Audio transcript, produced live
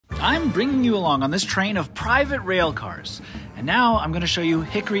I'm bringing you along on this train of private rail cars, and now I'm going to show you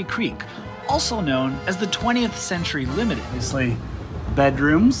Hickory Creek, also known as the 20th Century Limited. Obviously,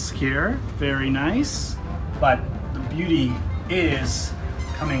 bedrooms here, very nice, but the beauty is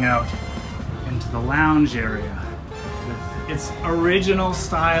coming out into the lounge area with its original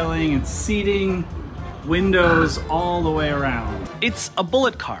styling, its seating, windows all the way around. It's a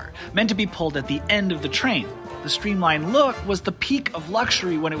bullet car, meant to be pulled at the end of the train. The streamlined look was the peak of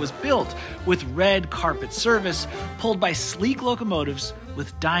luxury when it was built, with red carpet service pulled by sleek locomotives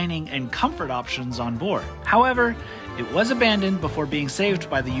with dining and comfort options on board. However, it was abandoned before being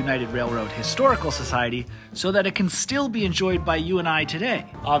saved by the United Railroad Historical Society so that it can still be enjoyed by you and I today.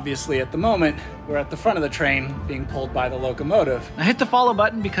 Obviously, at the moment, we're at the front of the train being pulled by the locomotive. Now hit the follow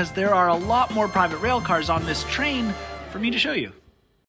button because there are a lot more private rail cars on this train for me to show you.